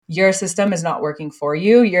your system is not working for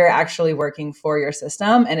you. You're actually working for your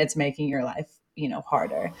system, and it's making your life,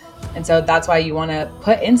 harder. And so that's why you want to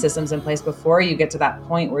put in systems in place before you get to that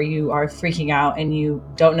point where you are freaking out and you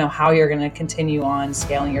don't know how you're going to continue on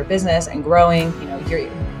scaling your business and growing. You're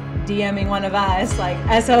DMing one of us like,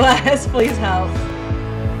 SOS, please help.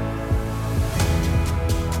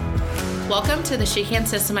 Welcome to the She Can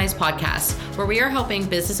Systemize podcast, where we are helping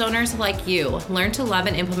business owners like you learn to love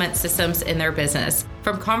and implement systems in their business.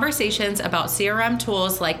 From conversations about CRM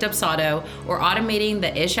tools like Dubsado or automating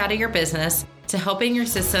the ish out of your business, to helping your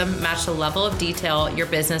system match the level of detail your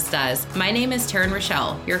business does. My name is Taryn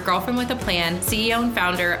Rochelle, your girlfriend with a plan, CEO and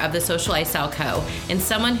founder of the Social Lifestyle Co., and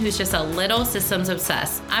someone who's just a little systems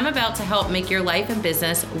obsessed. I'm about to help make your life and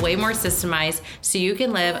business way more systemized so you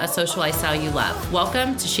can live a social lifestyle you love.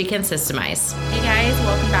 Welcome to She Can Systemize. Hey guys,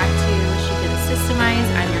 welcome back to She Can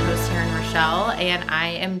Systemize. I'm your host, Taryn Rochelle, and I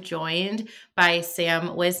am joined by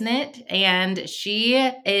Sam Whisnant, and she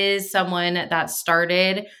is someone that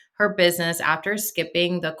started her business after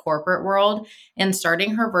skipping the corporate world and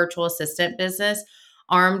starting her virtual assistant business,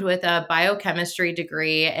 armed with a biochemistry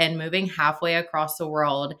degree and moving halfway across the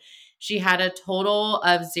world. She had a total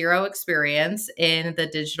of zero experience in the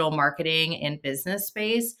digital marketing and business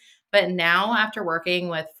space. But now, after working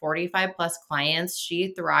with 45 plus clients,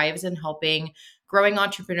 she thrives in helping growing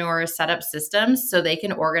entrepreneurs set up systems so they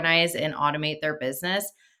can organize and automate their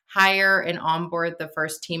business, hire and onboard the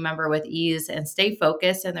first team member with ease, and stay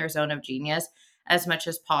focused in their zone of genius as much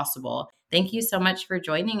as possible. Thank you so much for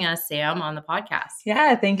joining us, Sam, on the podcast.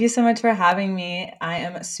 Yeah, thank you so much for having me. I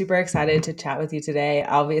am super excited to chat with you today.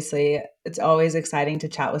 Obviously, it's always exciting to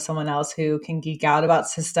chat with someone else who can geek out about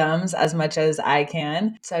systems as much as I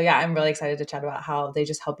can. So yeah, I'm really excited to chat about how they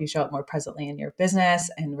just help you show up more presently in your business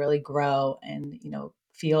and really grow and,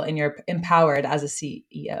 feel empowered as a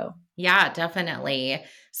CEO. Yeah, definitely.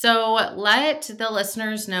 So let the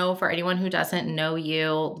listeners know, for anyone who doesn't know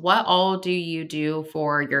you, what all do you do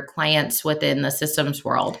for your clients within the systems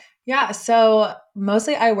world? Yeah, so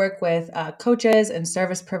mostly I work with coaches and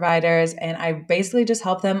service providers, and I basically just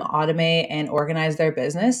help them automate and organize their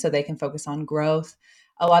business so they can focus on growth.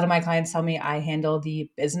 A lot of my clients tell me I handle the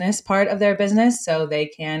business part of their business so they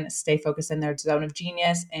can stay focused in their zone of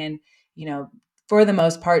genius and, for the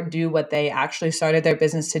most part, do what they actually started their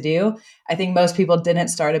business to do. I think most people didn't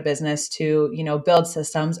start a business to, build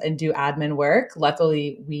systems and do admin work.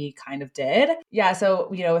 Luckily, we kind of did. Yeah.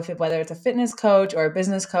 So, whether it's a fitness coach or a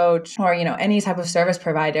business coach or, any type of service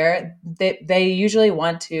provider, they usually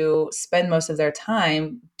want to spend most of their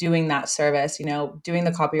time doing that service, doing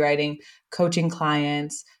the copywriting, coaching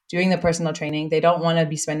clients, doing the personal training. They don't want to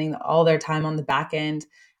be spending all their time on the back end,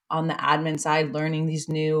 on the admin side, learning these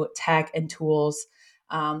new tech and tools.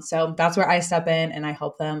 So that's where I step in and I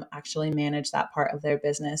help them actually manage that part of their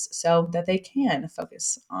business so that they can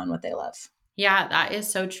focus on what they love. Yeah, that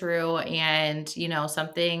is so true. And,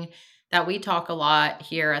 something that we talk a lot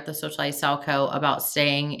here at the Social Lifestyle Co. about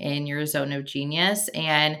staying in your zone of genius.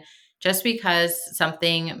 And just because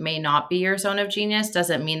something may not be your zone of genius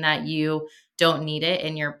doesn't mean that you don't need it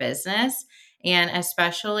in your business. And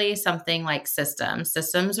especially something like systems.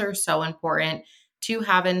 Systems are so important to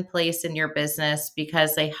have in place in your business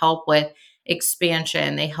because they help with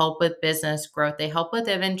expansion, they help with business growth, they help with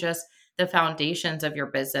even just the foundations of your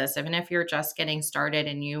business. Even if you're just getting started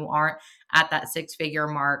and you aren't at that 6-figure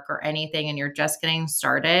mark or anything and you're just getting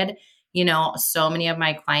started, so many of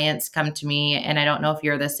my clients come to me, and I don't know if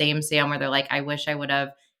you're the same, Sam, where they're like, I wish I would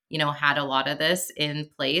have, had a lot of this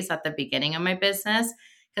in place at the beginning of my business.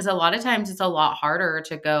 Because a lot of times it's a lot harder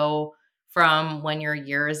to go from when you're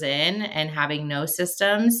years in and having no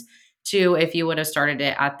systems to if you would have started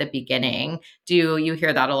it at the beginning. Do you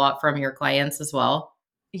hear that a lot from your clients as well?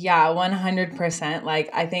 Yeah, 100%. Like,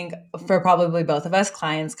 I think for probably both of us,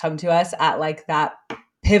 clients come to us at like that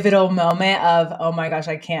pivotal moment of, oh my gosh,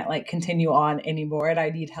 I can't like continue on anymore and I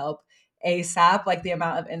need help ASAP. Like the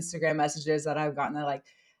amount of Instagram messages that I've gotten, they're like,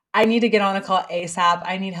 I need to get on a call ASAP.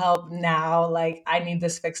 I need help now. Like, I need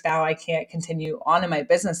this fixed now. I can't continue on in my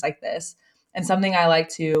business like this. And something I like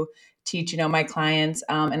to teach, my clients,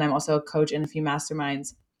 and I'm also a coach in a few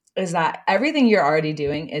masterminds, is that everything you're already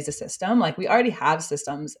doing is a system. Like, we already have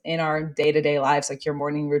systems in our day-to-day lives. Like, your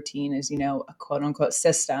morning routine is, a quote unquote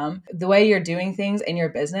system. The way you're doing things in your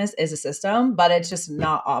business is a system, but it's just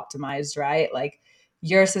not optimized, right? Like,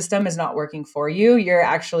 your system is not working for you. You're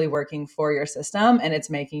actually working for your system, and it's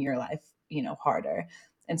making your life, harder.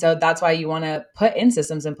 And so that's why you want to put in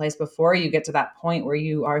systems in place before you get to that point where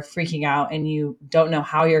you are freaking out and you don't know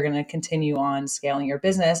how you're going to continue on scaling your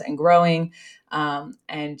business and growing.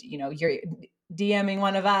 And you're DMing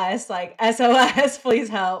one of us like SOS, please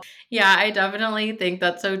help. Yeah, I definitely think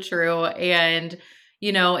that's so true. And,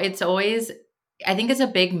 it's always, I think it's a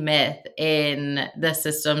big myth in the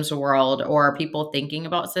systems world or people thinking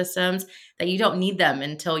about systems that you don't need them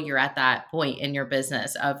until you're at that point in your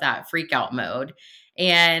business of that freak out mode.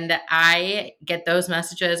 And I get those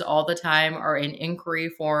messages all the time or in inquiry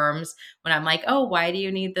forms when I'm like, oh, why do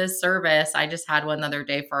you need this service? I just had one the other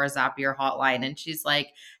day for a Zapier hotline. And she's like,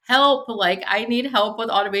 help, like I need help with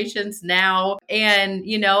automations now. And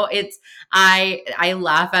it's I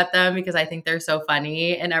laugh at them because I think they're so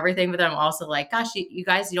funny and everything, but then I'm also like, gosh, you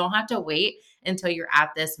guys, you don't have to wait until you're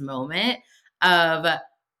at this moment of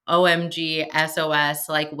OMG, SOS,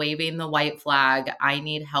 like waving the white flag. I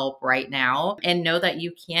need help right now. And know that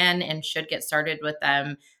you can and should get started with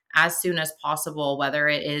them as soon as possible, whether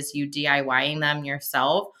it is you DIYing them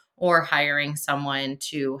yourself or hiring someone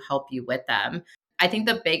to help you with them. I think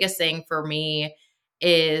the biggest thing for me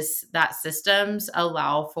is that systems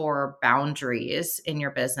allow for boundaries in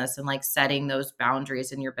your business and like setting those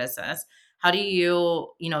boundaries in your business. How do you,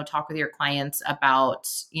 talk with your clients about,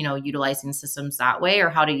 utilizing systems that way, or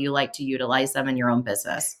how do you like to utilize them in your own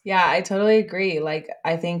business? Yeah, I totally agree. Like,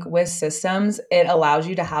 I think with systems, it allows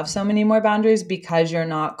you to have so many more boundaries because you're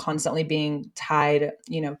not constantly being tied,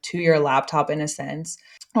 to your laptop in a sense,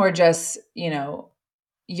 or just,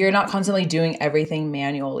 you're not constantly doing everything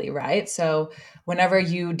manually, right? So whenever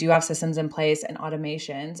you do have systems in place and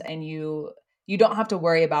automations and you don't have to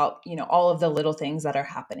worry about, all of the little things that are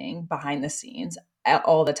happening behind the scenes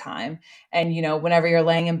all the time. And whenever you're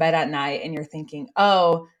laying in bed at night and you're thinking,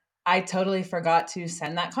 "Oh, I totally forgot to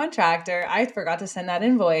send that contract or I forgot to send that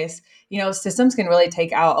invoice." Systems can really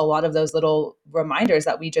take out a lot of those little reminders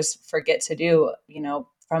that we just forget to do,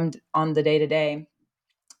 from on the day to day,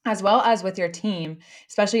 as well as with your team,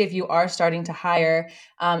 especially if you are starting to hire,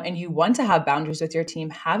 and you want to have boundaries with your team.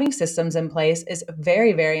 Having systems in place is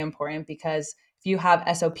very, very important because if you have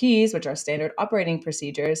SOPs, which are standard operating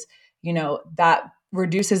procedures, that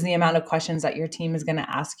reduces the amount of questions that your team is going to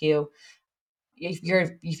ask you.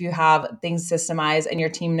 If you have things systemized and your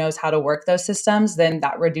team knows how to work those systems, then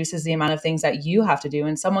that reduces the amount of things that you have to do,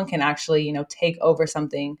 and someone can actually take over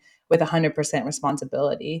something with 100%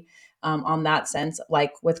 responsibility, on that sense,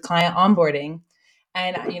 like with client onboarding.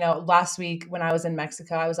 And last week when I was in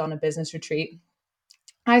Mexico, I was on a business retreat.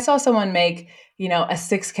 I saw someone make, a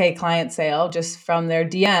 6K client sale just from their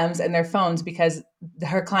DMs and their phones because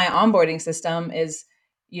her client onboarding system is,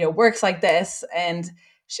 works like this. And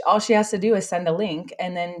all she has to do is send a link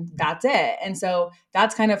and then that's it. And so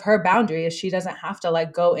that's kind of her boundary, is she doesn't have to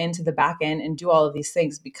like go into the back end and do all of these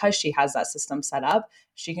things because she has that system set up.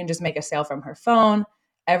 She can just make a sale from her phone.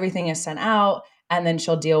 Everything is sent out and then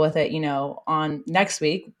she'll deal with it, on next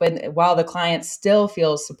week. But while the client still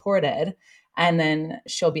feels supported, and then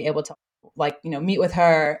she'll be able to like meet with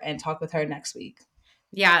her and talk with her next week.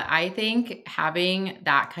 Yeah, I think having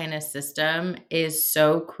that kind of system is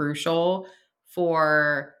so crucial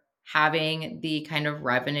for having the kind of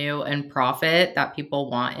revenue and profit that people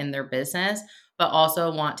want in their business, but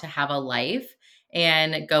also want to have a life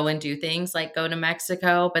and go and do things like go to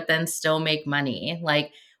Mexico, but then still make money.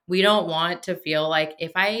 Like, we don't want to feel like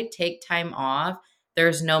if I take time off,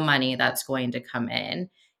 there's no money that's going to come in,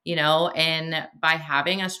 and by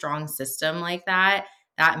having a strong system like that,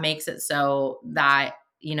 that makes it so that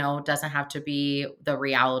doesn't have to be the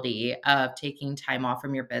reality of taking time off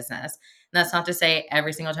from your business. And that's not to say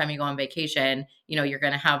every single time you go on vacation, you're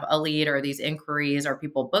going to have a lead or these inquiries or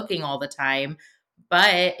people booking all the time.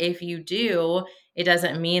 But if you do, it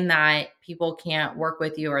doesn't mean that people can't work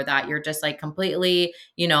with you or that you're just like completely,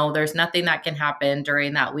 there's nothing that can happen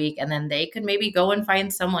during that week. And then they could maybe go and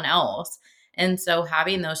find someone else. And so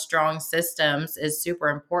having those strong systems is super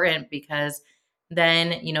important because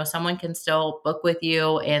then, someone can still book with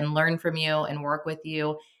you and learn from you and work with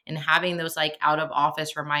you. And having those like out of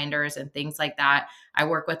office reminders and things like that. I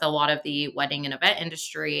work with a lot of the wedding and event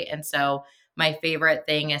industry. And so my favorite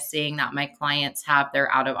thing is seeing that my clients have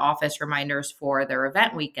their out of office reminders for their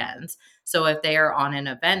event weekends. So if they are on an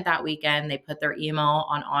event that weekend, they put their email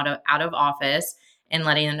on out of office and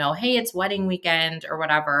letting them know, hey, it's wedding weekend or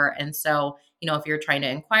whatever. And so, if you're trying to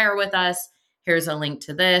inquire with us, here's a link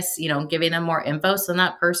to this, giving them more info so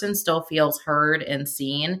that person still feels heard and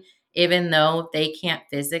seen, even though they can't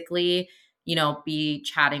physically, be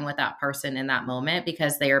chatting with that person in that moment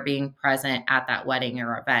because they are being present at that wedding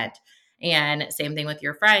or event. And same thing with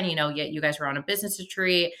your friend, you guys were on a business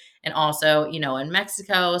retreat and also, in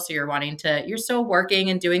Mexico. So you're still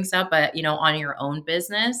working and doing stuff, but, on your own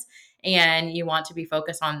business. and you want to be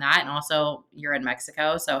focused on that. And also, you're in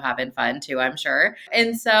Mexico, so having fun too, I'm sure.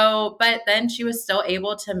 And so, but then she was still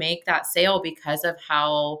able to make that sale because of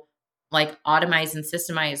how like automized and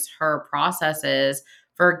systemized her processes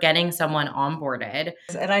for getting someone onboarded.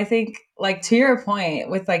 And I think, like, to your point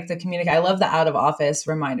with like the communicate, I love the out of office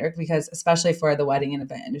reminder because, especially for the wedding and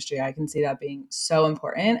event industry, I can see that being so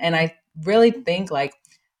important. And I really think like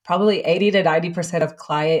probably 80 to 90% of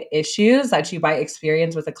client issues that you might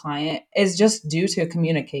experience with a client is just due to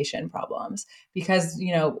communication problems because,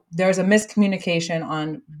 there's a miscommunication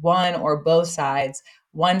on one or both sides.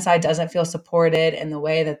 One side doesn't feel supported in the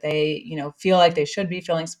way that they, feel like they should be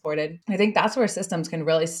feeling supported. I think that's where systems can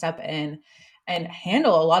really step in and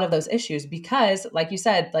handle a lot of those issues because, like you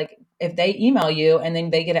said, like if they email you and then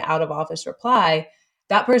they get an out of office reply,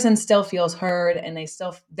 that person still feels heard and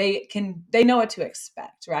they know what to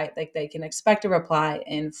expect, right? Like they can expect a reply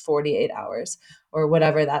in 48 hours or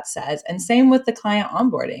whatever that says. And same with the client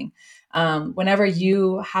onboarding. Whenever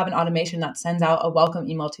you have an automation that sends out a welcome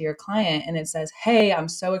email to your client and it says, hey, I'm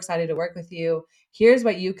so excited to work with you, here's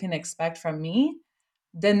what you can expect from me,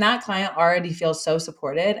 then that client already feels so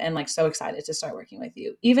supported and like so excited to start working with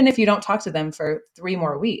you, even if you don't talk to them for 3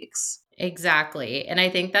 more weeks. Exactly. And I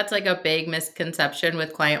think that's like a big misconception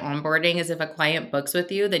with client onboarding is if a client books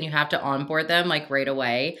with you, then you have to onboard them like right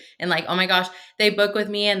away. And like, oh my gosh, they book with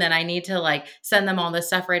me and then I need to like send them all this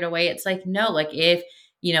stuff right away. It's like, no, like if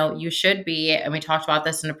you should be, and we talked about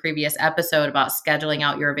this in a previous episode about scheduling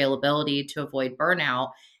out your availability to avoid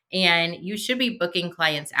burnout. And you should be booking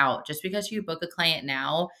clients out. Just because you book a client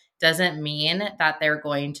now doesn't mean that they're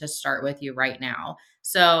going to start with you right now.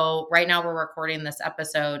 So right now we're recording this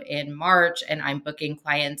episode in March and I'm booking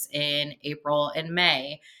clients in April and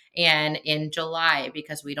May and in July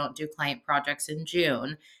because we don't do client projects in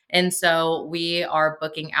June. And so we are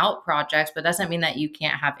booking out projects, but doesn't mean that you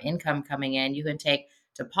can't have income coming in. You can take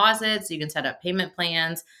deposits, you can set up payment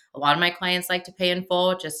plans. A lot of my clients like to pay in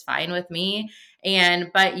full, just fine with me.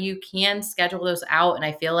 But you can schedule those out. And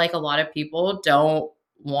I feel like a lot of people don't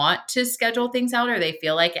want to schedule things out or they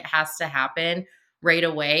feel like it has to happen right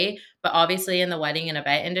away. But obviously in the wedding and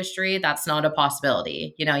event industry, that's not a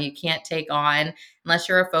possibility. You can't take on, unless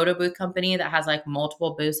you're a photo booth company that has like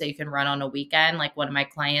multiple booths that you can run on a weekend. Like one of my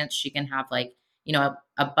clients, she can have like,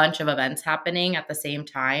 a bunch of events happening at the same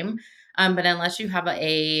time. But unless you have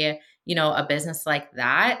a business like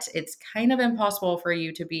that, it's kind of impossible for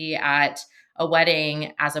you to be at a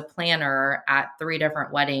wedding as a planner at 3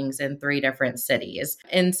 different weddings in 3 different cities.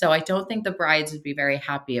 And so I don't think the brides would be very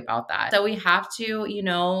happy about that. So we have to,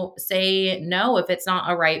 say no if it's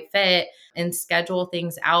not a right fit and schedule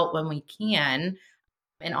things out when we can.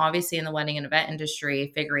 And obviously in the wedding and event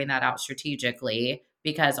industry, figuring that out strategically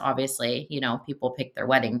because obviously, people pick their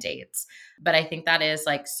wedding dates. But I think that is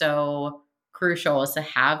like so crucial is to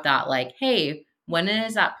have that like, hey, when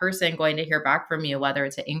is that person going to hear back from you, whether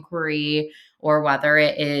it's an inquiry or whether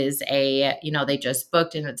it is they just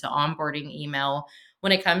booked and it's an onboarding email.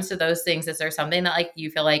 When it comes to those things, is there something that like you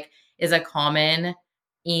feel like is a common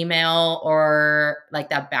email or like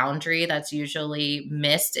that boundary that's usually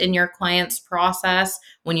missed in your client's process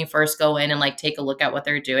when you first go in and like take a look at what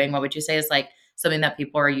they're doing? What would you say is like something that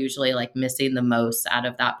people are usually like missing the most out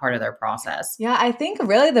of that part of their process? Yeah, I think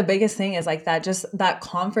really the biggest thing is like that, just that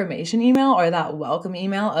confirmation email or that welcome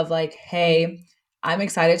email of like, hey, I'm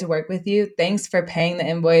excited to work with you. Thanks for paying the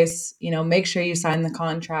invoice. Make sure you sign the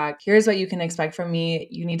contract. Here's what you can expect from me.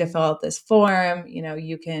 You need to fill out this form.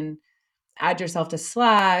 You can add yourself to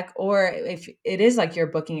Slack, or if it is like you're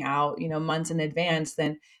booking out, months in advance,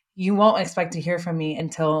 then you won't expect to hear from me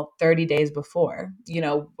until 30 days before,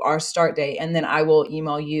 our start date. And then I will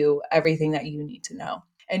email you everything that you need to know.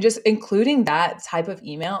 And just including that type of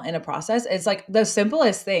email in a process, it's like the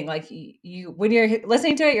simplest thing. Like you, when you're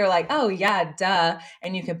listening to it, you're like, oh yeah, duh.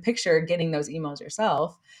 And you can picture getting those emails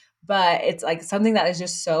yourself. But it's like something that is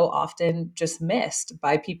just so often just missed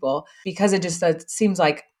by people because it just seems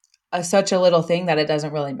like such a little thing that it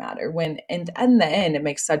doesn't really matter when in the end it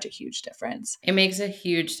makes such a huge difference. It makes a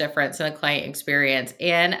huge difference in the client experience.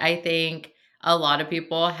 And I think a lot of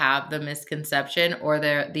people have the misconception or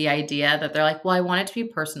the idea that they're like, well, I want it to be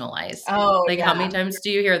personalized. Oh Like, how many yeah. times do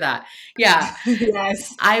you hear that? Yeah.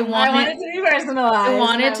 Yes. I I want want it, it to be I personalized.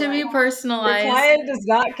 want And it I'm to like, be the personalized. client does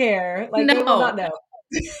not care. Like they will not No. know.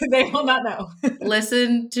 They will not know.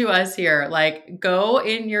 Listen to us here. Like, go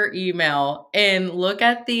in your email and look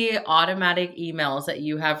at the automatic emails that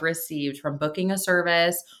you have received from booking a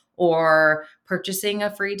service or purchasing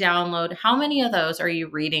a free download, how many of those are you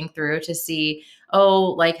reading through to see,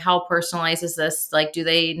 oh, like how personalized is this? Like, do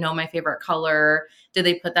they know my favorite color? Did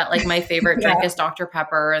they put that like my favorite Yeah. drink is Dr.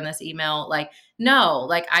 Pepper in this email? Like, no,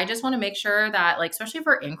 like I just want to make sure that, like, especially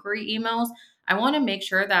for inquiry emails, I want to make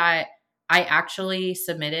sure that I actually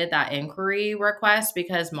submitted that inquiry request,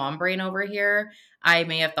 because mom brain over here, I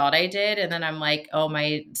may have thought I did. And then I'm like, oh,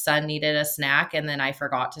 my son needed a snack. And then I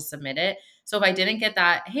forgot to submit it. So if I didn't get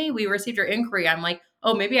that, hey, we received your inquiry, I'm like,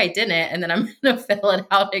 oh, maybe I didn't. And then I'm going to fill it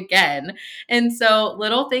out again. And so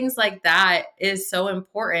little things like that is so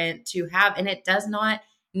important to have. And it does not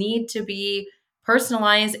need to be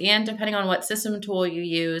personalized. And depending on what system tool you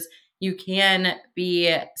use, you can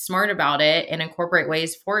be smart about it and incorporate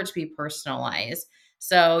ways for it to be personalized.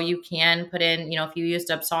 So you can put in, if you used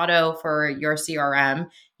Dubsado for your CRM,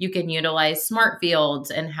 you can utilize smart fields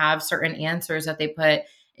and have certain answers that they put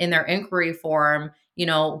in their inquiry form,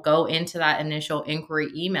 go into that initial inquiry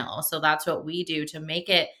email. So that's what we do to make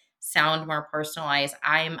it sound more personalized.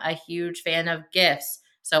 I'm a huge fan of GIFs.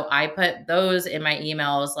 So I put those in my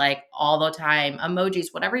emails like all the time, emojis,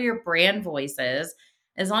 whatever your brand voice is,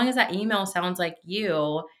 as long as that email sounds like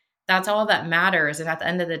you, that's all that matters. And at the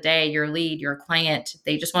end of the day, your lead, your client,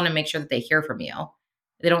 they just want to make sure that they hear from you.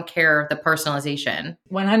 They don't care the personalization.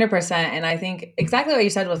 100%. And I think exactly what you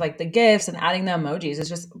said was like the gifts and adding the emojis is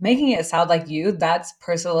just making it sound like you. That's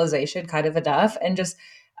personalization kind of enough. And just,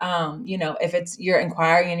 if it's you're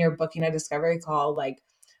inquiring and you're booking a discovery call, like,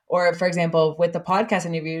 or for example, with the podcast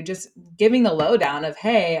interview, just giving the lowdown of,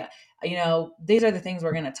 hey, these are the things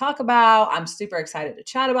we're going to talk about. I'm super excited to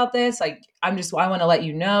chat about this. Like, I want to let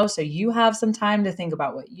you know so you have some time to think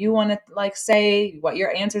about what you want to like say, what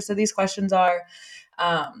your answers to these questions are.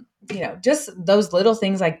 Just those little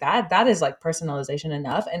things like that is like personalization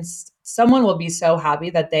enough. And someone will be so happy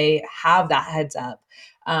that they have that heads up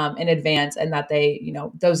in advance, and that they,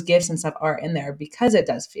 those gifts and stuff are in there, because it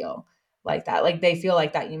does feel like that. Like they feel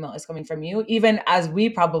like that email is coming from you, even as we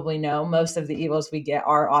probably know most of the emails we get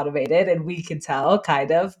are automated and we can tell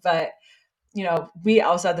kind of, but we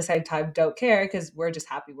also at the same time don't care because we're just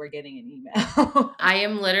happy we're getting an email. I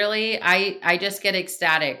am literally, I just get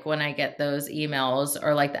ecstatic when I get those emails,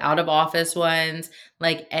 or like the out of office ones,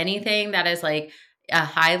 like anything that is like a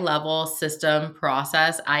high level system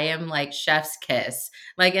process. I am like chef's kiss.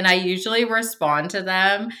 Like, and I usually respond to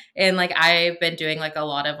them. And like, I've been doing like a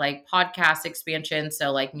lot of like podcast expansion.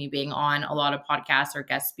 So like me being on a lot of podcasts or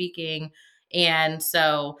guest speaking. And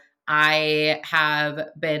so I have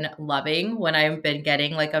been loving when I've been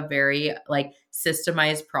getting like a very like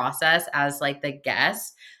systemized process as like the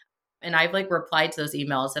guest. And I've like replied to those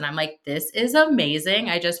emails and I'm like, this is amazing.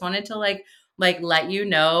 I just wanted to like let you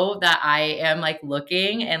know that I am like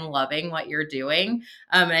looking and loving what you're doing.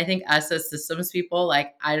 And I think us as systems people,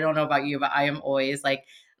 like, I don't know about you, but I am always like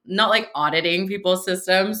not like auditing people's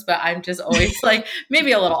systems, but I'm just always like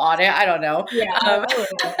maybe a little audit. I don't know. Yeah, Um, a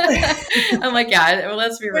little bit. I'm like, yeah, well,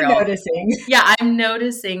 let's be We're real. noticing. Yeah, I'm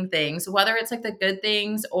noticing things, whether it's like the good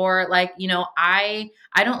things or like, I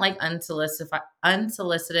don't like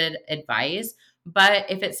unsolicited advice,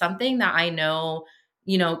 but if it's something that I know,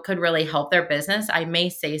 could really help their business, I may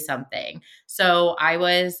say something. So I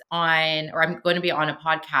was on, or I'm going to be on a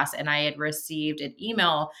podcast, and I had received an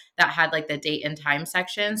email that had like the date and time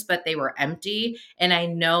sections, but they were empty. And I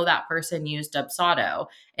know that person used Dubsado.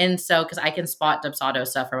 And so, because I can spot Dubsado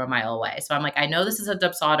stuff from a mile away. So I'm like, I know this is a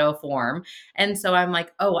Dubsado form. And so I'm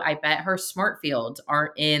like, oh, I bet her smart fields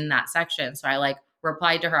aren't in that section. So I like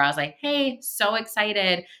replied to her. I was like, hey, so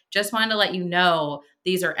excited. Just wanted to let you know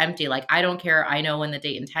these are empty. Like, I don't care. I know when the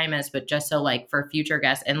date and time is, but just so like for future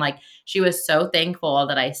guests. And like, she was so thankful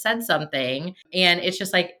that I said something. And it's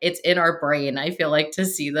just like, it's in our brain, I feel like, to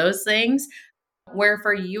see those things. Where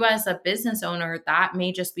for you as a business owner, that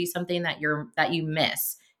may just be something that you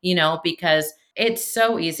miss, because it's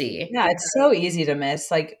so easy. Yeah, it's so easy to miss,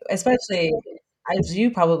 like, especially as you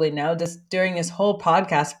probably know, just during this whole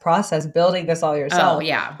podcast process, building this all Oh, yourself,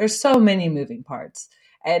 yeah. there's so many moving parts.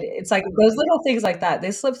 And it's like those little things like that,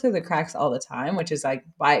 they slip through the cracks all the time, which is like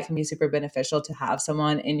why it can be super beneficial to have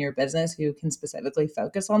someone in your business who can specifically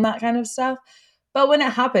focus on that kind of stuff. But when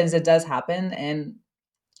it happens, it does happen. And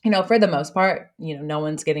for the most part, no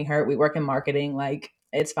one's getting hurt. We work in marketing, like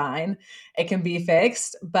it's fine. It can be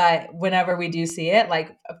fixed. But whenever we do see it,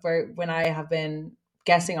 like for when I have been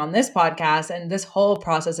guesting on this podcast, and this whole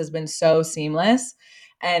process has been so seamless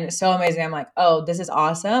and so amazing. I'm like, oh, this is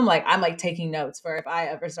awesome. Like I'm like taking notes for if I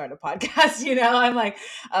ever start a podcast, I'm like,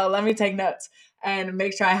 oh, let me take notes. and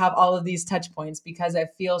make sure I have all of these touch points because I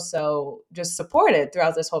feel so just supported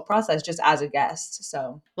throughout this whole process just as a guest.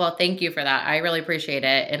 So Well, thank you for that. I really appreciate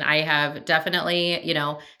it. And I have definitely,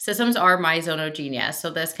 systems are my zone of genius. So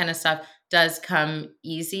this kind of stuff does come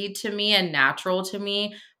easy to me and natural to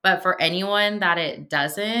me. But for anyone that it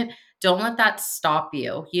doesn't, don't let that stop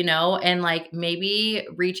you, and like maybe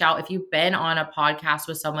reach out if you've been on a podcast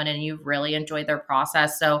with someone and you've really enjoyed their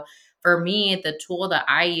process. So for me, the tool that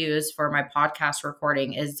I use for my podcast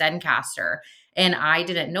recording is Zencaster. And I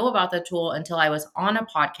didn't know about the tool until I was on a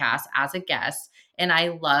podcast as a guest, and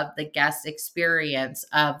I love the guest experience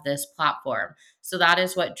of this platform. So that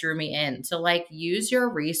is what drew me in. So, like, use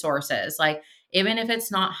your resources. Like, even if it's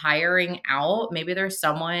not hiring out, maybe there's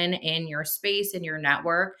someone in your space, in your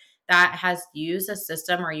network that has used a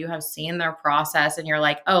system or you have seen their process and you're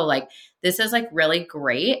like, oh, like, this is like really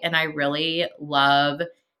great. And I really love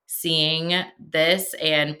seeing this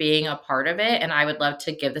and being a part of it. And I would love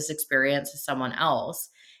to give this experience to someone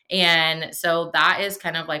else. And so that is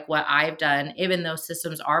kind of like what I've done, even though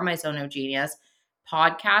systems are my zone of genius.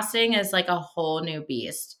 Podcasting is like a whole new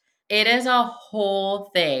beast. It is a whole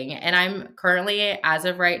thing. And I'm currently, as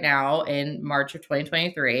of right now, in March of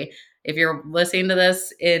 2023. If you're listening to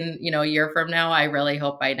this in, a year from now, I really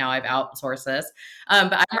hope by now I've outsourced this.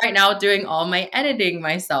 But I'm right now doing all my editing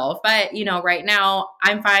myself. But, right now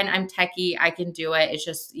I'm fine. I'm techie. I can do it. It's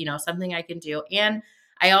just, something I can do. And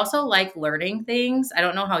I also like learning things. I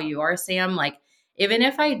don't know how you are, Sam. Like, even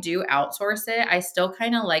if I do outsource it, I still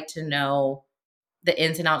kind of like to know the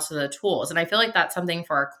ins and outs of the tools. And I feel like that's something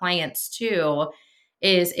for our clients too,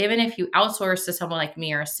 is even if you outsource to someone like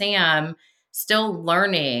me or Sam, still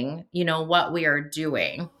learning, what we are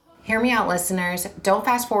doing. Hear me out, listeners. Don't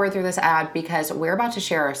fast forward through this ad because we're about to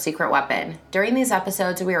share our secret weapon. During these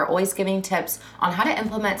episodes, we are always giving tips on how to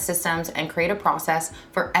implement systems and create a process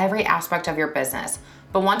for every aspect of your business.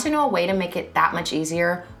 But want to know a way to make it that much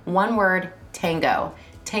easier? One word, Tango.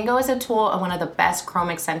 Tango is a tool and one of the best Chrome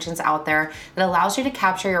extensions out there that allows you to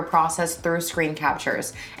capture your process through screen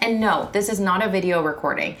captures. And no, this is not a video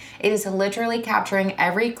recording. It is literally capturing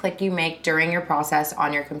every click you make during your process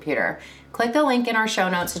on your computer. Click the link in our show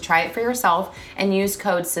notes to try it for yourself and use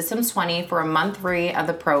code SYSTEMS20 for a month free of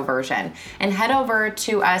the pro version. And head over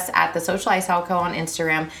to us at the Social Ice Co on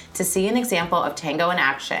Instagram to see an example of Tango in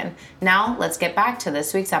action. Now, let's get back to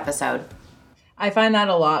this week's episode. I find that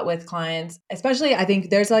a lot with clients, especially I think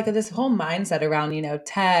there's like this whole mindset around,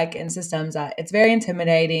 tech and systems that it's very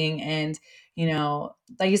intimidating and,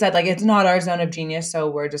 like you said, like it's not our zone of genius. So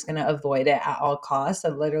we're just going to avoid it at all costs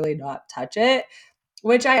and literally not touch it,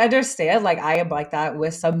 which I understand. Like I am like that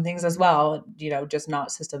with some things as well, just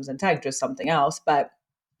not systems and tech, just something else. But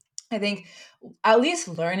I think at least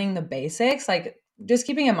learning the basics, like just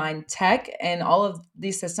keeping in mind tech and all of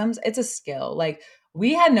these systems, it's a skill. Like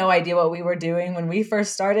we had no idea what we were doing when we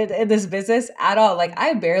first started in this business at all. Like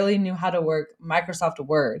I barely knew how to work Microsoft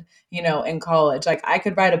Word, in college. Like I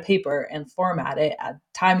could write a paper and format it at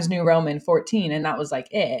Times New Roman 14 and that was like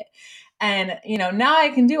it. And, now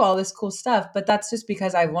I can do all this cool stuff, but that's just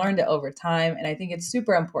because I've learned it over time. And I think it's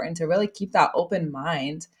super important to really keep that open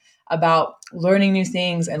mind about learning new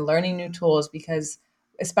things and learning new tools because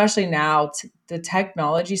especially now the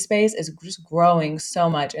technology space is just growing so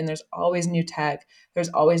much and there's always new tech, there's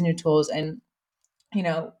always new tools. And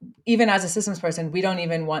even as a systems person, we don't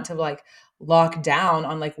even want to like lock down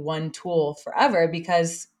on like one tool forever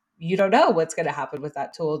because you don't know what's going to happen with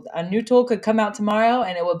that tool. A new tool could come out tomorrow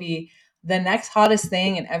and it will be the next hottest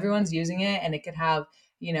thing and everyone's using it and it could have,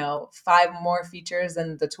 five more features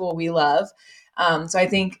than the tool we love. So I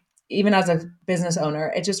think even as a business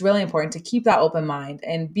owner, it's just really important to keep that open mind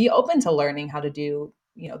and be open to learning how to do,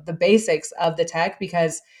 the basics of the tech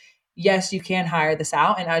because yes, you can hire this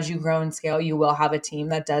out. And as you grow and scale, you will have a team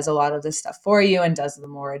that does a lot of this stuff for you and does the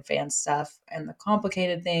more advanced stuff and the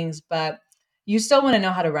complicated things. But you still want to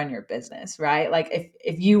know how to run your business, right? Like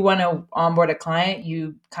if you want to onboard a client,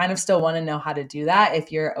 you kind of still want to know how to do that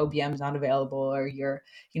if your OBM is not available or your,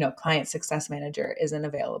 client success manager isn't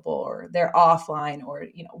available or they're offline or,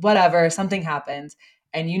 whatever, something happens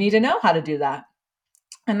and you need to know how to do that.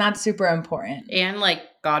 And that's super important. And like,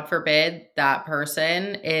 God forbid that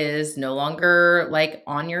person is no longer like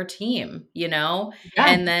on your team, Yeah,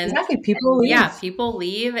 And then, exactly. People leave. yeah, people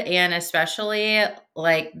leave. And especially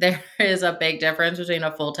like there is a big difference between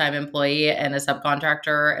a full-time employee and a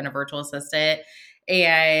subcontractor and a virtual assistant.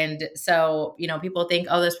 And so, people think,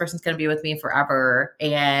 oh, this person's going to be with me forever.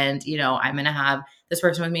 And, I'm going to have this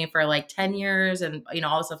person with me for like 10 years and,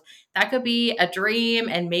 all this stuff. That could be a dream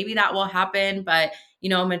and maybe that will happen. But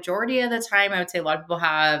majority of the time, I would say a lot of people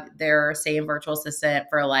have their same virtual assistant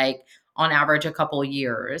for like on average a couple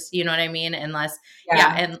years. You know what I mean? Unless, yeah.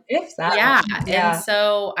 Yeah, And if that. yeah. And Yeah.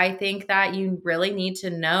 so I think that you really need to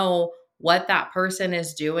know what that person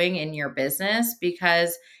is doing in your business,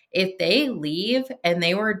 because if they leave and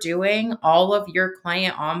they were doing all of your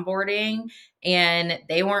client onboarding and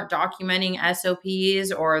they weren't documenting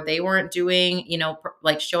SOPs, or they weren't doing,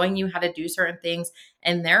 like showing you how to do certain things,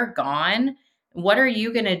 and they're gone, what are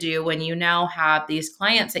you going to do when you now have these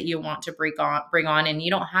clients that you want to bring on and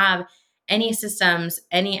you don't have any systems,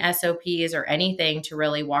 any SOPs or anything to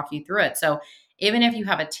really walk you through it? So even if you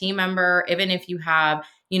have a team member, even if you have,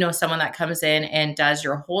 someone that comes in and does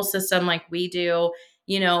your whole system like we do,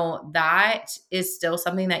 that is still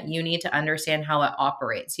something that you need to understand how it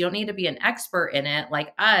operates. You don't need to be an expert in it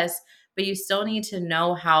like us, but you still need to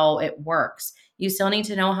know how it works. You still need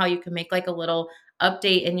to know how you can make like a little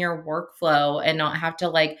update in your workflow and not have to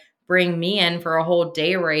like bring me in for a whole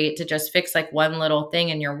day rate to just fix like one little thing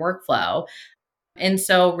in your workflow. And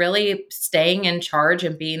so, really staying in charge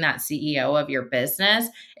and being that CEO of your business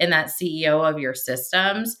and that CEO of your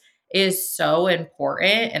systems is so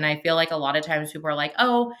important. And I feel like a lot of times people are like,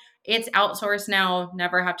 oh, it's outsourced now,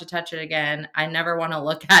 never have to touch it again. I never want to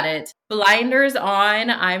look at it. Blinders on,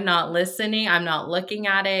 I'm not listening, I'm not looking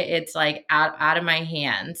at it. It's like out of my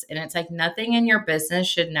hands. And it's like nothing in your business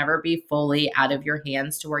should never be fully out of your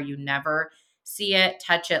hands to where you never see it,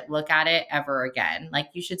 touch it, look at it ever again. Like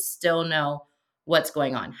you should still know what's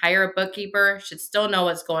going on. Hire a bookkeeper, should still know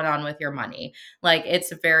what's going on with your money. Like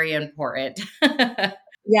it's very important.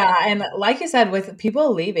 Yeah, and like you said, with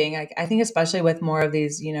people leaving, I think especially with more of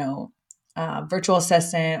these, virtual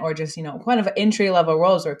assistant or just, kind of entry level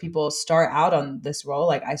roles where people start out on this role.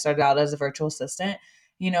 Like I started out as a virtual assistant,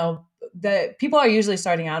 the people are usually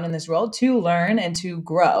starting out in this role to learn and to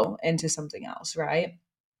grow into something else, right?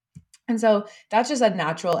 And so that's just a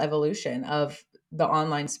natural evolution of the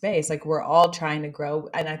online space. Like we're all trying to grow.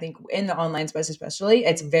 And I think in the online space, especially,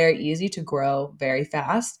 it's very easy to grow very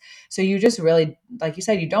fast. So you just really, like you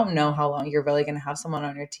said, you don't know how long you're really going to have someone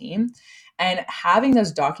on your team. And having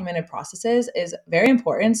those documented processes is very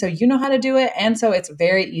important. So you know how to do it. And so it's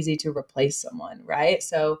very easy to replace someone, right?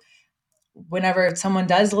 So whenever someone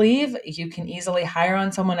does leave, you can easily hire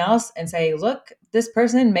on someone else and say, look, this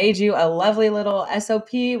person made you a lovely little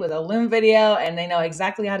SOP with a Loom video and they know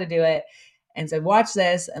exactly how to do it. And so watch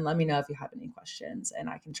this and let me know if you have any questions and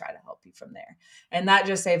I can try to help you from there. And that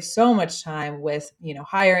just saves so much time with,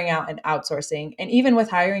 hiring out and outsourcing. And even with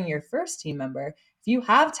hiring your first team member, if you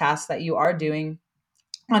have tasks that you are doing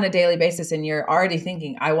on a daily basis and you're already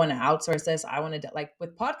thinking I want to outsource this, I want to like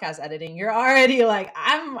with podcast editing, you're already like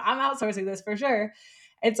I'm outsourcing this for sure.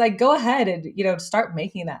 It's like go ahead and start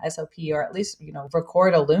making that SOP, or at least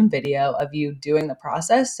record a Loom video of you doing the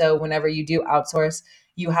process, so whenever you do outsource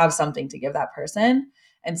you have something to give that person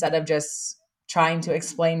instead of just trying to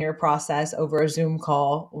explain your process over a Zoom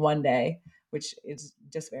call one day, which is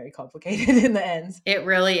just very complicated in the end. It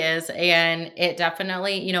really is. And it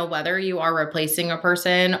definitely, whether you are replacing a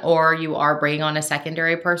person or you are bringing on a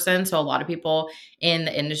secondary person. So, a lot of people in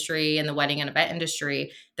the industry, in the wedding and event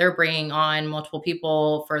industry, they're bringing on multiple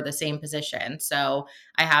people for the same position. So,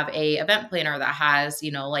 I have a event planner that has,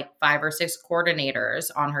 like 5 or 6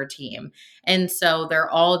 coordinators on her team. And so they're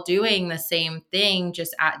all doing the same thing,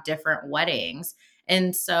 just at different weddings.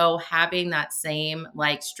 And so having that same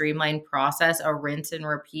like streamlined process, a rinse and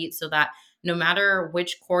repeat, so that no matter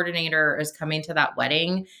which coordinator is coming to that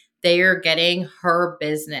wedding, they are getting her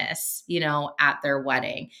business, at their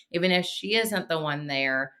wedding. Even if she isn't the one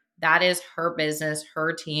there, that is her business,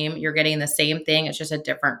 her team. You're getting the same thing. It's just a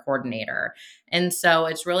different coordinator. And so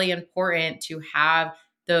it's really important to have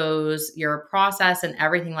your process and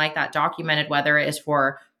everything like that documented, whether it is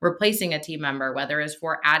for replacing a team member, whether it's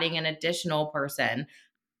for adding an additional person,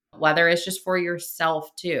 whether it's just for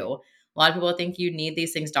yourself too. A lot of people think you need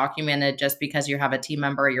these things documented just because you have a team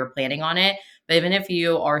member or you're planning on it. But even if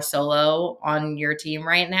you are solo on your team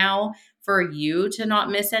right now, for you to not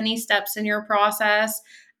miss any steps in your process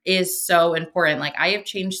is so important. Like I have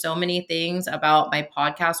changed so many things about my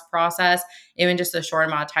podcast process, even just a short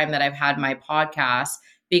amount of time that I've had my podcast,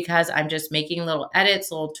 because I'm just making little edits,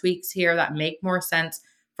 little tweaks here that make more sense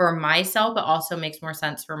for myself, but also makes more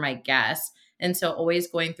sense for my guests. And so always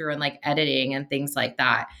going through and like editing and things like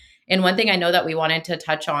that. And one thing I know that we wanted to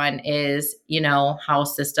touch on is, how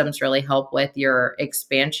systems really help with your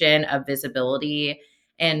expansion of visibility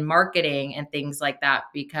and marketing and things like that,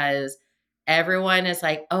 because everyone is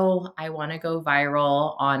like, oh, I want to go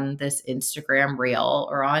viral on this Instagram reel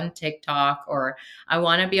or on TikTok, or I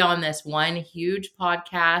want to be on this one huge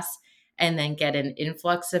podcast and then get an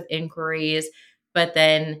influx of inquiries. But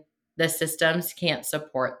then the systems can't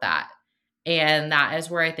support that. And that is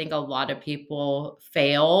where I think a lot of people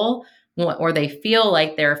fail, or they feel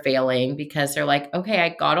like they're failing because they're like, okay, I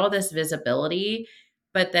got all this visibility,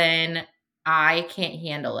 but then I can't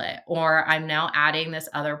handle it. Or I'm now adding this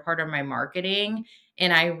other part of my marketing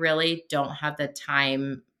and I really don't have the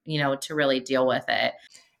time, to really deal with it.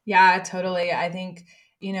 Yeah, totally. I think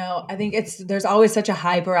there's always such a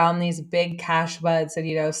hype around these big cash buds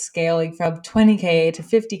and, scaling from 20K to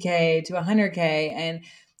 50K to 100K. And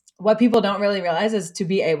what people don't really realize is to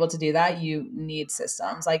be able to do that, you need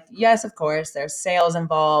systems. Like, yes, of course, there's sales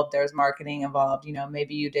involved, there's marketing involved.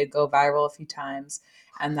 Maybe you did go viral a few times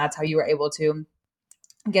and that's how you were able to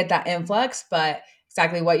get that influx. But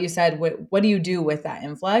exactly what you said, what do you do with that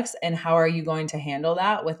influx and how are you going to handle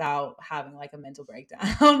that without having like a mental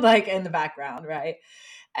breakdown like in the background, right?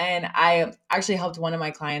 And I actually helped one of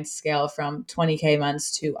my clients scale from 20K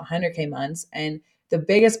months to 100K months. And the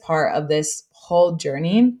biggest part of this whole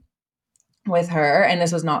journey with her, and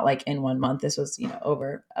this was not like in 1 month, this was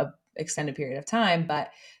over a extended period of time, but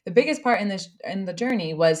the biggest part in the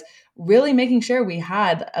journey was really making sure we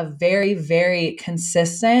had a very, very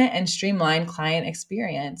consistent and streamlined client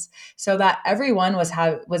experience so that everyone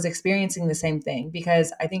was experiencing the same thing.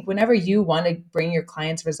 Because I think whenever you want to bring your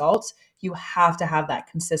clients results, you have to have that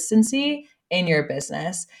consistency in your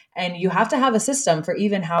business, and you have to have a system for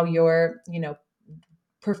even how you're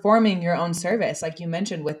performing your own service, like you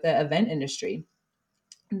mentioned with the event industry.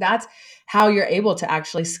 That's how you're able to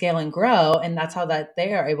actually scale and grow, and that's how that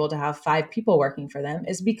they are able to have 5 people working for them,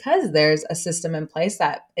 is because there's a system in place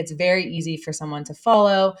that it's very easy for someone to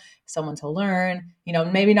follow, someone to learn.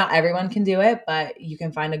 Maybe not everyone can do it, but you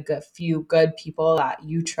can find a few good people that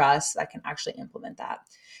you trust that can actually implement that.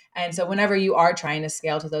 And so whenever you are trying to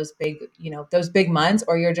scale to those big months,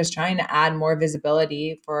 or you're just trying to add more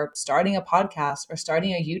visibility for starting a podcast or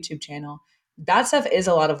starting a YouTube channel, that stuff is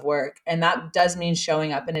a lot of work. And that does mean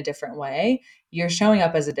showing up in a different way. You're showing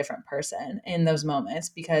up as a different person in those moments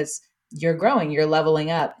because you're growing, you're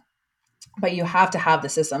leveling up. But you have to have the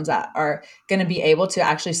systems that are going to be able to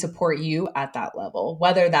actually support you at that level,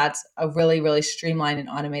 whether that's a really, really streamlined and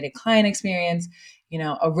automated client experience,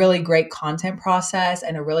 a really great content process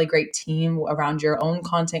and a really great team around your own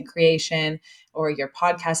content creation or your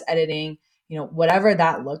podcast editing. Whatever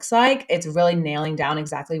that looks like, it's really nailing down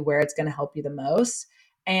exactly where it's going to help you the most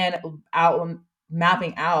and out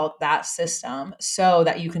mapping out that system so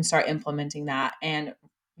that you can start implementing that, and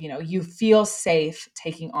you feel safe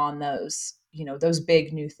taking on those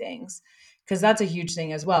big new things, because that's a huge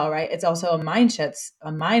thing as well, right? It's also a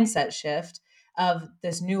mindset shift of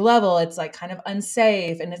this new level. It's like kind of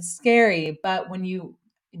unsafe and it's scary, but when you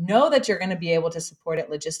know that you're going to be able to support it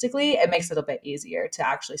logistically, it makes it a bit easier to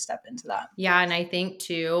actually step into that. Yeah, and I think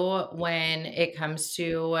too, when it comes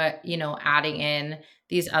to, adding in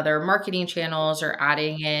these other marketing channels or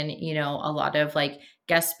adding in, a lot of like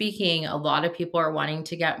guest speaking, a lot of people are wanting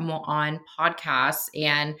to get more on podcasts.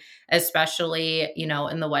 And especially,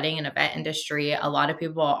 in the wedding and event industry, a lot of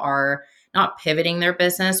people are not pivoting their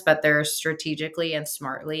business, but they're strategically and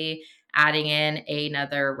smartly adding in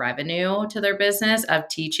another revenue to their business of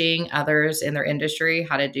teaching others in their industry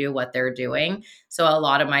how to do what they're doing. So a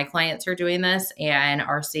lot of my clients are doing this and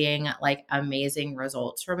are seeing like amazing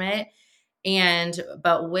results from it.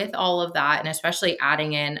 But with all of that, and especially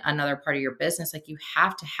adding in another part of your business, like you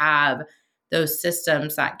have to have those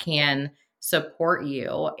systems that can support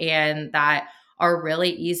you and that are really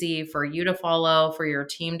easy for you to follow, for your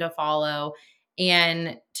team to follow,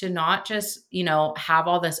 and to not just, have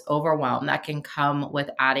all this overwhelm that can come with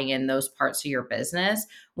adding in those parts of your business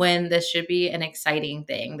when this should be an exciting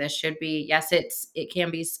thing. This should be, yes, it can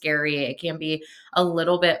be scary, it can be a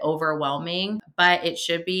little bit overwhelming, but it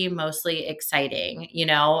should be mostly exciting,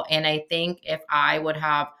 And I think if I would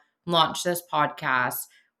have launched this podcast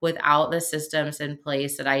without the systems in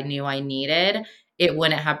place that I knew I needed, it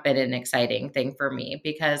wouldn't have been an exciting thing for me,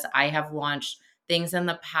 because I have launched things in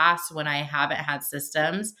the past when I haven't had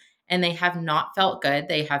systems and they have not felt good.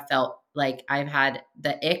 They have felt like I've had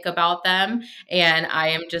the ick about them. And I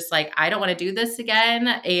am just like, I don't want to do this again.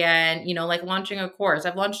 And, like launching a course,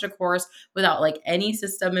 I've launched a course without like any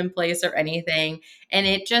system in place or anything. And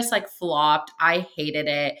it just like flopped. I hated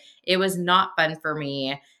it. It was not fun for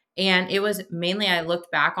me. And it was mainly, I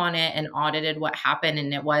looked back on it and audited what happened,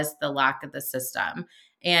 and it was the lack of the system.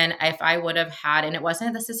 And if I would have had, and it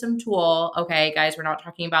wasn't the system tool, okay, guys, we're not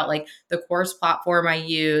talking about like the course platform I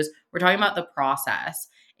use. We're talking about the process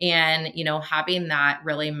and, having that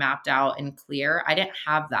really mapped out and clear. I didn't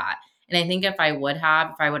have that. And I think if I would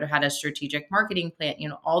have had a strategic marketing plan,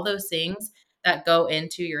 all those things that go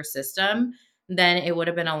into your system, then it would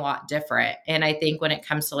have been a lot different. And I think when it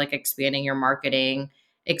comes to like expanding your marketing,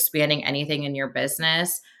 expanding anything in your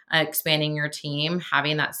business, expanding your team,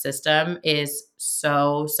 having that system is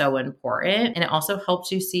so, so important. And it also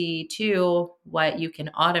helps you see too what you can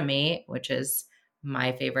automate, which is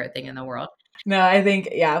my favorite thing in the world. No, I think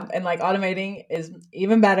yeah, and like automating is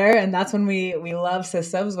even better, and that's when we love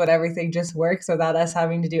systems when everything just works without us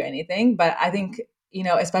having to do anything. But I think,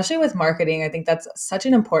 especially with marketing, I think that's such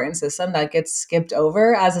an important system that gets skipped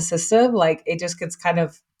over as a system. Like it just gets kind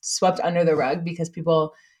of swept under the rug because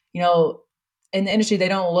people, you know, in the industry they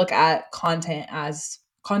don't look at content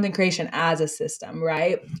creation as a system,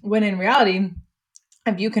 right? When in reality,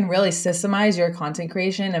 if you can really systemize your content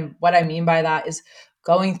creation, and what I mean by that is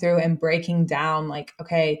going through and breaking down like,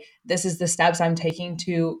 okay, this is the steps I'm taking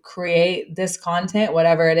to create this content,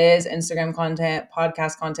 whatever it is, Instagram content,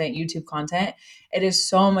 podcast content, YouTube content. It is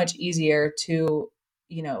so much easier to,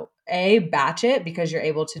 a batch it because you're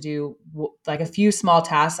able to do like a few small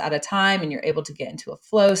tasks at a time, and you're able to get into a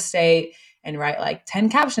flow state and write like 10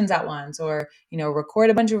 captions at once, or record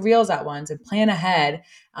a bunch of reels at once and plan ahead.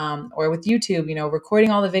 Or with YouTube,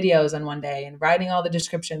 recording all the videos on one day and writing all the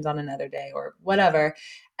descriptions on another day or whatever.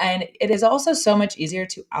 And it is also so much easier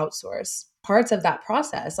to outsource parts of that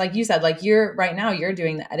process. Like you said, like you're right now, you're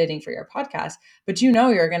doing the editing for your podcast, but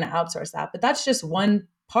you're going to outsource that. But that's just one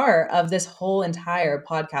part of this whole entire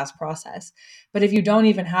podcast process. But if you don't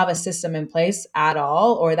even have a system in place at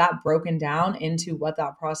all, or that broken down into what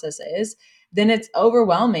that process is, then it's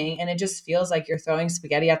overwhelming and it just feels like you're throwing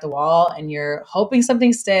spaghetti at the wall and you're hoping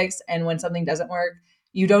something sticks. And when something doesn't work,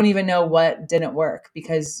 you don't even know what didn't work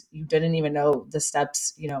because you didn't even know the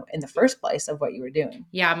steps, in the first place of what you were doing.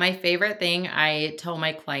 Yeah, my favorite thing I tell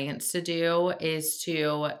my clients to do is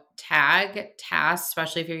to tag tasks,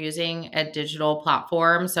 especially if you're using a digital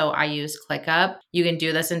platform. So I use ClickUp. You can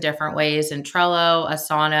do this in different ways in Trello,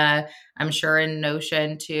 Asana, I'm sure in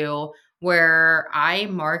Notion too, where I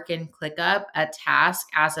mark in ClickUp a task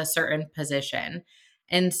as a certain position.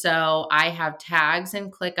 And so I have tags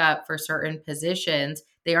in ClickUp for certain positions.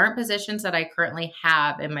 They aren't positions that I currently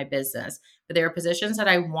have in my business, but there are positions that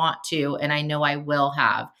I want to, and I know I will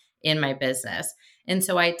have in my business. And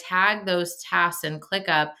so I tag those tasks in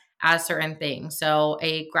ClickUp as certain things. So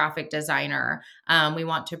a graphic designer, we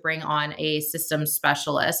want to bring on a system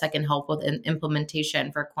specialist that can help with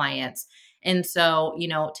implementation for clients. And so,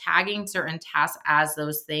 tagging certain tasks as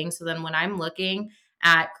those things. So then when I'm looking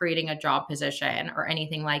at creating a job position or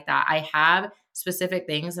anything like that, I have specific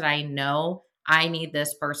things that I know I need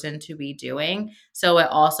this person to be doing. So it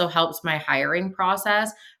also helps my hiring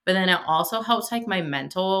process, but then it also helps like my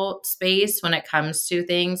mental space when it comes to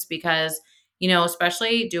things because,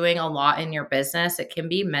 especially doing a lot in your business, it can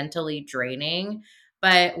be mentally draining.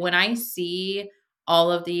 But when I see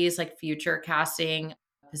all of these like future casting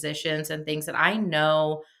positions and things that I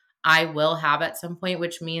know I will have at some point,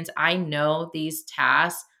 which means I know these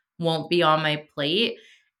tasks won't be on my plate,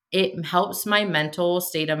 it helps my mental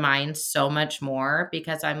state of mind so much more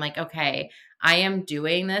because I'm like, okay, I am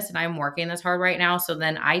doing this and I'm working this hard right now. So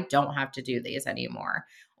then I don't have to do these anymore.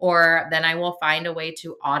 Or then I will find a way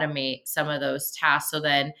to automate some of those tasks. So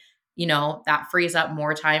then, that frees up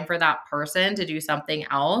more time for that person to do something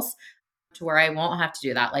else to where I won't have to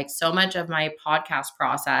do that. Like so much of my podcast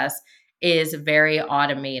process is very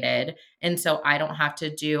automated. And so I don't have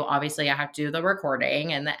to do, obviously, I have to do the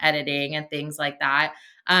recording and the editing and things like that.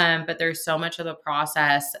 But there's so much of the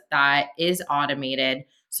process that is automated.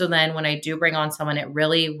 So then when I do bring on someone, it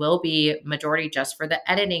really will be majority just for the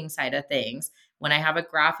editing side of things. When I have a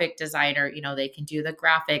graphic designer, they can do the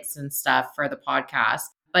graphics and stuff for the podcast,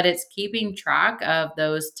 but it's keeping track of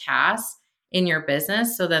those tasks in your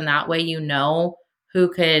business. So then that way, who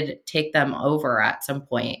could take them over at some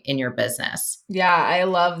point in your business. Yeah, I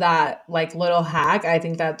love that like little hack. I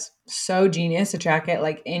think that's so genius to track it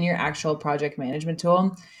like in your actual project management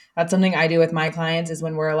tool. That's something I do with my clients is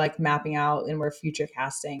when we're like mapping out and we're future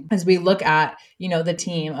casting. As we look at, the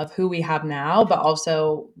team of who we have now, but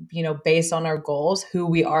also, based on our goals, who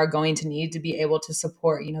we are going to need to be able to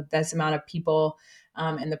support, this amount of people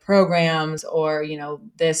in the programs, or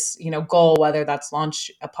this goal, whether that's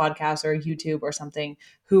launch a podcast or YouTube or something,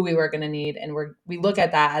 who we were going to need. And we look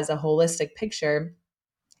at that as a holistic picture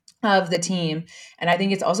of the team. And I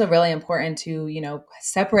think it's also really important to,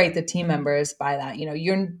 separate the team members by that.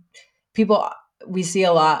 You're people, we see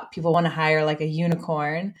a lot, people want to hire like a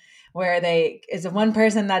unicorn where it's one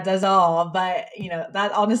person that does all, but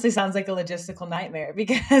that honestly sounds like a logistical nightmare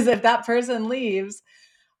because if that person leaves,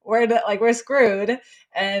 we're screwed.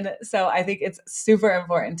 And so I think it's super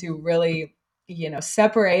important to really,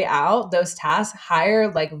 separate out those tasks,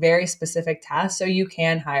 hire like very specific tasks so you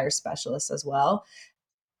can hire specialists as well.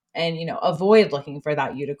 And avoid looking for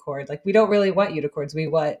that unicorn. Like, we don't really want unicorns, we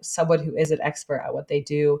want someone who is an expert at what they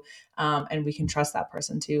do, and we can trust that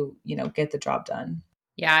person to get the job done.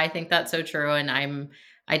 Yeah, I think that's so true. And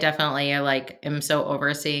I definitely like am so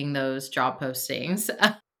overseeing those job postings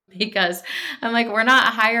because I'm like, we're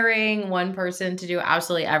not hiring one person to do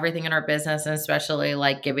absolutely everything in our business, and especially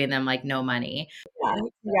like giving them like no money. Yeah,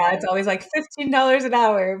 yeah, it's always like $15 an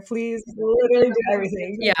hour, please literally do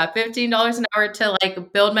everything. Yeah, $15 an hour to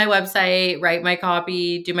like build my website, write my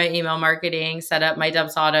copy, do my email marketing, set up my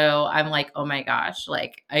Dubs Auto. I'm like, oh my gosh,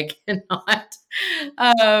 like I cannot.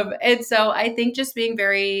 And so I think just being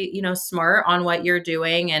very, smart on what you're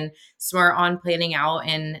doing and smart on planning out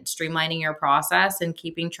and streamlining your process and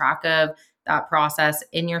keeping track of that process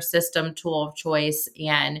in your system tool of choice,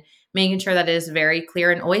 and making sure that it is very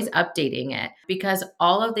clear and always updating it, because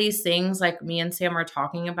all of these things like me and Sam are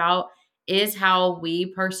talking about is how we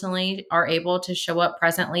personally are able to show up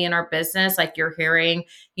presently in our business. Like you're hearing,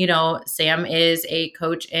 Sam is a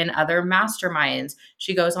coach in other masterminds.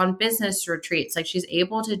 She goes on business retreats. Like she's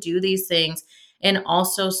able to do these things and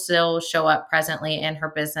also still show up presently in her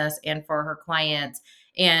business and for her clients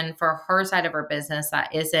and for her side of her business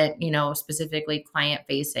that isn't, specifically client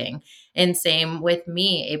facing. And same with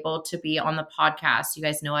me, able to be on the podcast. You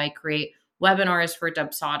guys know I create webinars for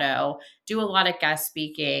Dubsado, do a lot of guest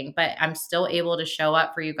speaking, but I'm still able to show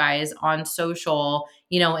up for you guys on social,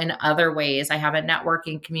 in other ways. I have a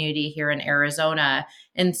networking community here in Arizona.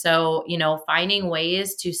 And so, finding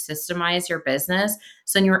ways to systemize your business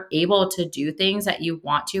so then you're able to do things that you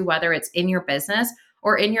want to, whether it's in your business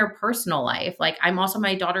or in your personal life. Like I'm also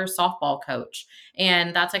my daughter's softball coach,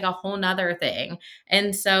 and that's like a whole nother thing.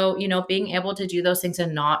 And so, being able to do those things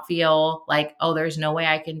and not feel like, oh, there's no way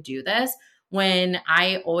I can do this, when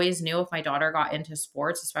I always knew if my daughter got into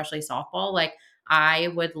sports, especially softball, like I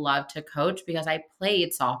would love to coach because I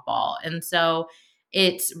played softball. And so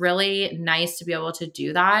it's really nice to be able to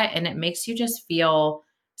do that. And it makes you just feel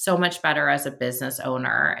so much better as a business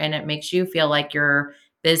owner. And it makes you feel like your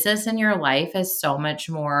business and your life is so much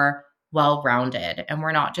more well rounded. And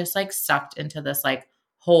we're not just like sucked into this like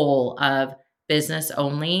hole of business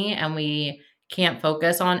only. And we can't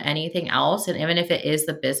focus on anything else. And even if it is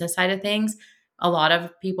the business side of things, a lot of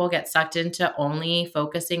people get sucked into only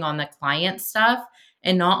focusing on the client stuff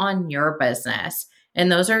and not on your business. And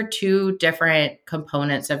those are two different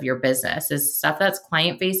components of your business, is stuff that's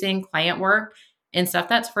client facing, client work, and stuff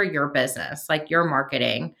that's for your business, like your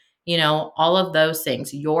marketing, all of those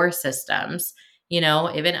things, your systems,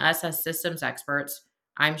 even us as systems experts.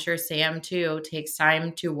 I'm sure Sam too takes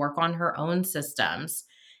time to work on her own systems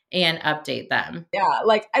and update them. Yeah,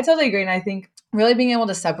 like I totally agree. And I think really being able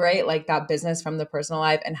to separate like that business from the personal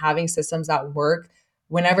life and having systems that work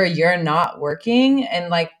whenever you're not working. And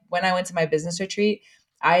like when I went to my business retreat,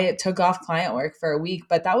 I took off client work for a week,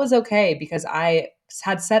 but that was okay because I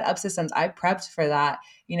had set up systems. I prepped for that.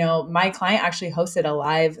 My client actually hosted a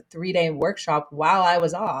live 3-day workshop while I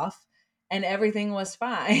was off, and everything was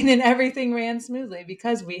fine and everything ran smoothly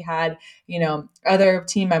because we had other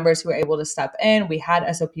team members who were able to step in. We had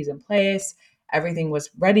SOPs in place. Everything was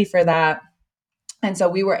ready for that. And so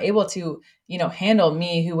we were able to, handle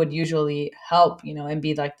me, who would usually help, and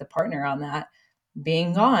be like the partner on that,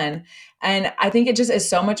 being gone. And I think it just is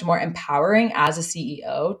so much more empowering as a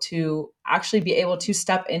CEO to actually be able to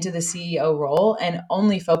step into the CEO role and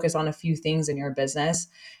only focus on a few things in your business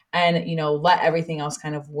and, let everything else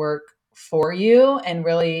kind of work for you and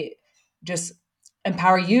really just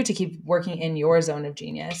empower you to keep working in your zone of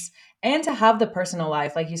genius and to have the personal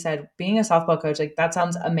life. Like you said, being a softball coach, like that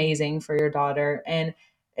sounds amazing for your daughter. And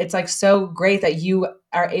it's like so great that you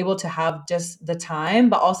are able to have just the time,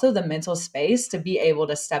 but also the mental space to be able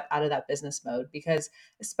to step out of that business mode. Because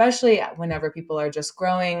especially whenever people are just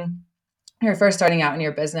growing, you're first starting out in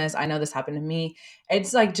your business. I know this happened to me.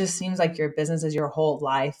 It's like just seems like your business is your whole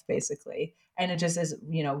life, basically. And it just is,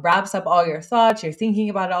 wraps up all your thoughts. You're thinking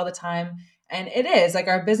about it all the time. And it is like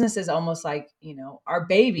our business is almost like, our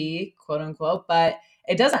baby, quote unquote, but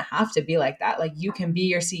it doesn't have to be like that. Like you can be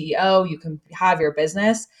your CEO, you can have your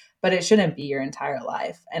business, but it shouldn't be your entire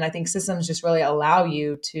life. And I think systems just really allow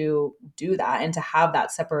you to do that and to have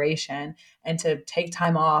that separation and to take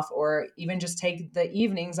time off or even just take the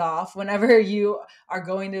evenings off whenever you are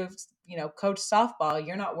going to, coach softball.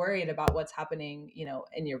 You're not worried about what's happening,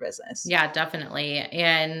 in your business. Yeah, definitely.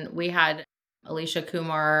 And we had Alicia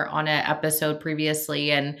Kumar on an episode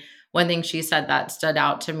previously. And one thing she said that stood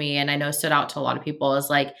out to me, and I know stood out to a lot of people, is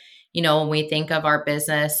like, when we think of our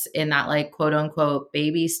business in that like quote unquote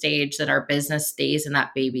baby stage, that our business stays in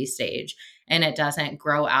that baby stage and it doesn't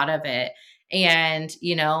grow out of it. And,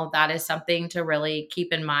 that is something to really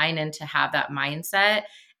keep in mind and to have that mindset.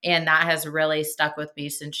 And that has really stuck with me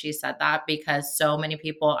since she said that, because so many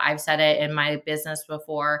people, I've said it in my business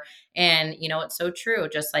before. And, it's so true.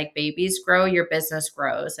 Just like babies grow, your business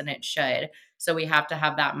grows, and it should. So we have to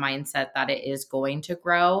have that mindset that it is going to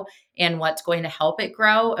grow, and what's going to help it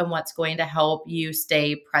grow and what's going to help you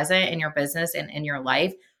stay present in your business and in your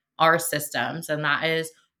life are systems. And that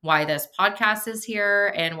is why this podcast is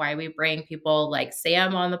here and why we bring people like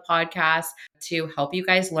Sam on the podcast to help you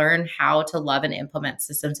guys learn how to love and implement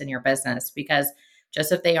systems in your business. Because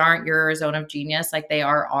just if they aren't your zone of genius like they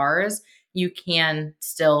are ours, you can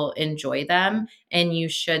still enjoy them and you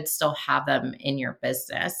should still have them in your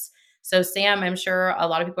business. So, Sam, I'm sure a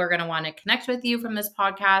lot of people are going to want to connect with you from this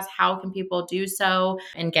podcast. How can people do so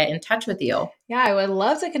and get in touch with you? Yeah, I would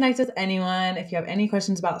love to connect with anyone. If you have any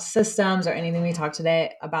questions about systems or anything we talked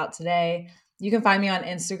about today, you can find me on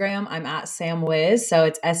Instagram. I'm at SamWhiz. So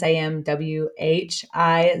it's SamWhizz.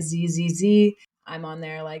 I'm on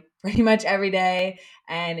there like pretty much every day.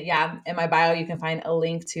 And yeah, in my bio, you can find a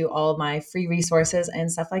link to all of my free resources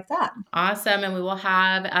and stuff like that. Awesome. And we will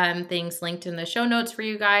have things linked in the show notes for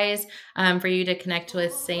you guys, for you to connect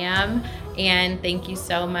with Sam. And thank you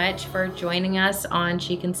so much for joining us on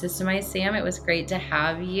She Can Systemize, Sam. It was great to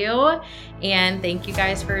have you. And thank you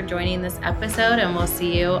guys for joining this episode. And we'll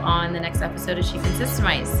see you on the next episode of She Can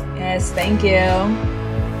Systemize. Yes, thank you.